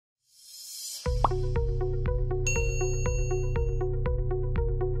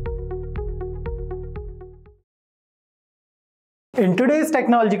In today's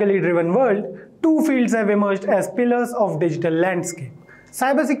technologically driven world, two fields have emerged as pillars of digital landscape: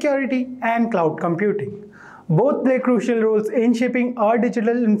 cybersecurity and cloud computing. Both play crucial roles in shaping our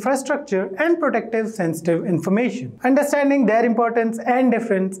digital infrastructure and protecting sensitive information. Understanding their importance and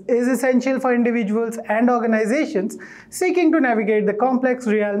difference is essential for individuals and organizations seeking to navigate the complex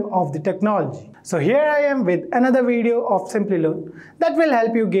realm of the technology. So here I am with another video of Simplilearn that will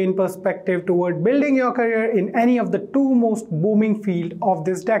help you gain perspective toward building your career in any of the two most booming fields of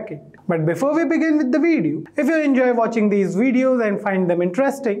this decade. But before we begin with the video, if you enjoy watching these videos and find them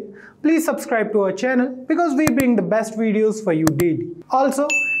interesting, please subscribe to our channel because we bring the best videos for you daily. Also,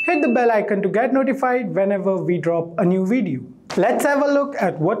 hit the bell icon to get notified whenever we drop a new video. Let's have a look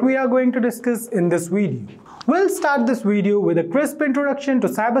at what we are going to discuss in this video. We'll start this video with a crisp introduction to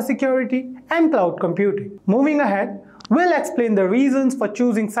cybersecurity and cloud computing. Moving ahead, we'll explain the reasons for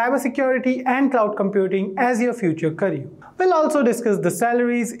choosing cybersecurity and cloud computing as your future career. We'll also discuss the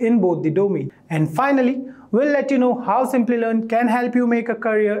salaries in both the domains. And finally, we'll let you know how Simplilearn can help you make a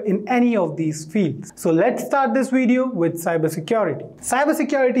career in any of these fields. So let's start this video with cybersecurity.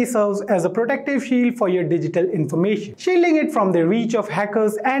 Cybersecurity serves as a protective shield for your digital information, shielding it from the reach of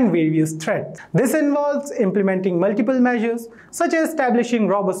hackers and various threats. This involves implementing multiple measures such as establishing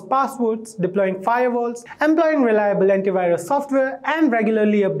robust passwords, deploying firewalls, employing reliable antivirus software, and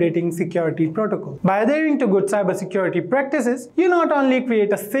regularly updating security protocols. By adhering to good cybersecurity practices, you not only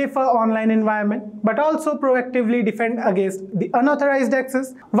create a safer online environment, but also proactively defend against the unauthorized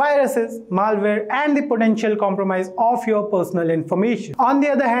access, viruses, malware, and the potential compromise of your personal information. On the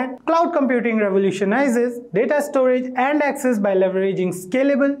other hand, cloud computing revolutionizes data storage and access by leveraging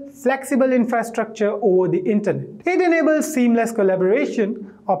scalable, flexible infrastructure over the internet. It enables seamless collaboration,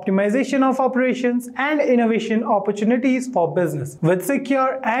 optimization of operations, and innovation opportunities for business. With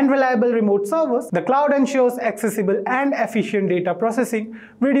secure and reliable remote servers, the cloud ensures accessible and efficient data processing,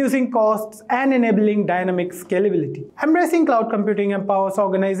 reducing costs and enabling dynamic scalability. Embracing cloud computing empowers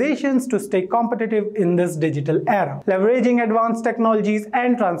organizations to stay competitive in this digital era, leveraging advanced technologies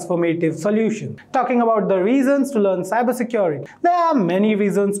and transformative solutions. Talking about the reasons to learn cybersecurity, there are many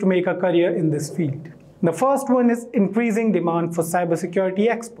reasons to make a career in this field. The first one is increasing demand for cybersecurity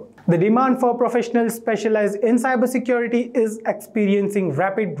experts. The demand for professionals specialized in cybersecurity is experiencing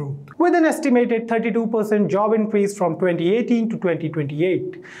rapid growth, with an estimated 32% job increase from 2018 to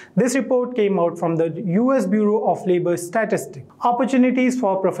 2028. This report came out from the US Bureau of Labor Statistics. Opportunities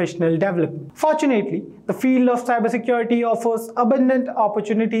for professional development. Fortunately, the field of cybersecurity offers abundant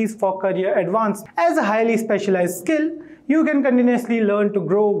opportunities for career advancement. As a highly specialized skill, you can continuously learn to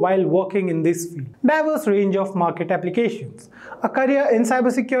grow while working in this field. Diverse range of market applications. A career in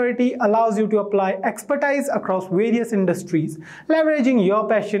cybersecurity allows you to apply expertise across various industries, leveraging your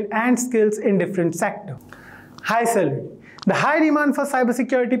passion and skills in different sectors. High salary. The high demand for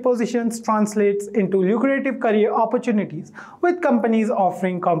cybersecurity positions translates into lucrative career opportunities, with companies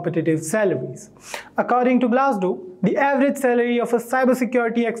offering competitive salaries. According to Glassdoor, the average salary of a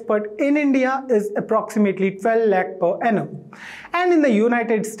cybersecurity expert in India is approximately 12 lakh per annum. And in the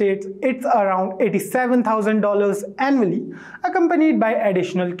United States, it's around $87,000 annually, accompanied by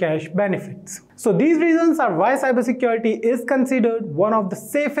additional cash benefits. So these reasons are why cybersecurity is considered one of the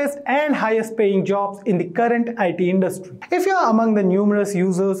safest and highest paying jobs in the current IT industry. If you are among the numerous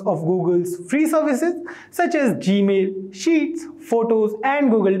users of Google's free services such as Gmail, Sheets, Photos,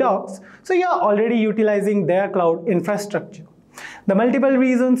 and Google Docs, so you are already utilizing their cloud infrastructure. The multiple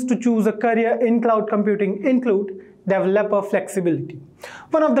reasons to choose a career in cloud computing include developer flexibility.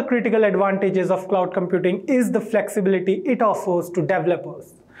 One of the critical advantages of cloud computing is the flexibility it offers to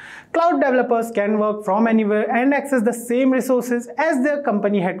developers. Cloud developers can work from anywhere and access the same resources as their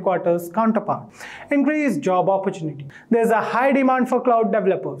company headquarters counterpart. Increased job opportunity. There is a high demand for cloud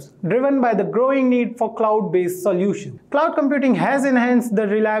developers, driven by the growing need for cloud-based solutions. Cloud computing has enhanced the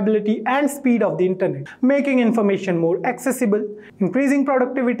reliability and speed of the internet, making information more accessible, increasing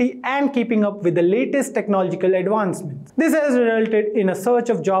productivity, and keeping up with the latest technological advancements. This has resulted in a surge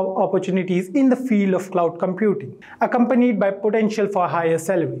of job opportunities in the field of cloud computing, accompanied by potential for higher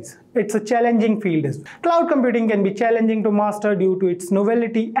salaries. It's a challenging field as well. Cloud computing can be challenging to master due to its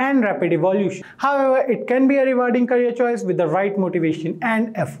novelty and rapid evolution. However, it can be a rewarding career choice with the right motivation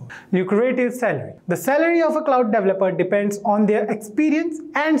and effort. Lucrative salary. The salary of a cloud developer depends on their experience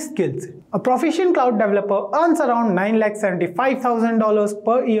and skills. A proficient cloud developer earns around $975,000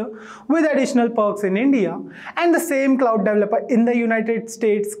 per year with additional perks in India, and the same cloud developer in the United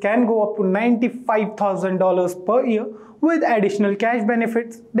States can go up to $95,000 per year with additional cash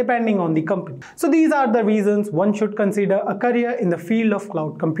benefits depending on the company. So these are the reasons one should consider a career in the field of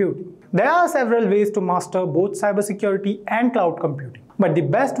cloud computing. There are several ways to master both cybersecurity and cloud computing, but the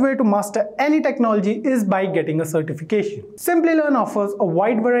best way to master any technology is by getting a certification. Simplilearn offers a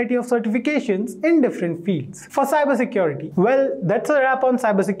wide variety of certifications in different fields. For cybersecurity, well, that's a wrap on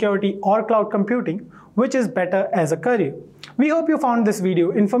cybersecurity or cloud computing, which is better as a career. We hope you found this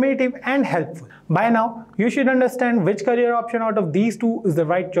video informative and helpful. By now, you should understand which career option out of these two is the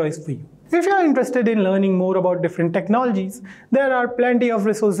right choice for you. If you are interested in learning more about different technologies, there are plenty of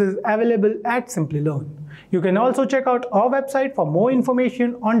resources available at Simplilearn. You can also check out our website for more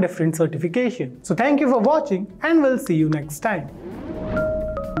information on different certifications. So thank you for watching, and we'll see you next time.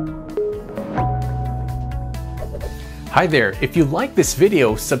 Hi there, if you like this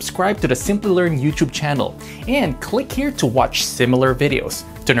video, subscribe to the Simplilearn YouTube channel and click here to watch similar videos.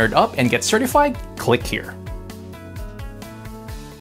 To nerd up and get certified, click here.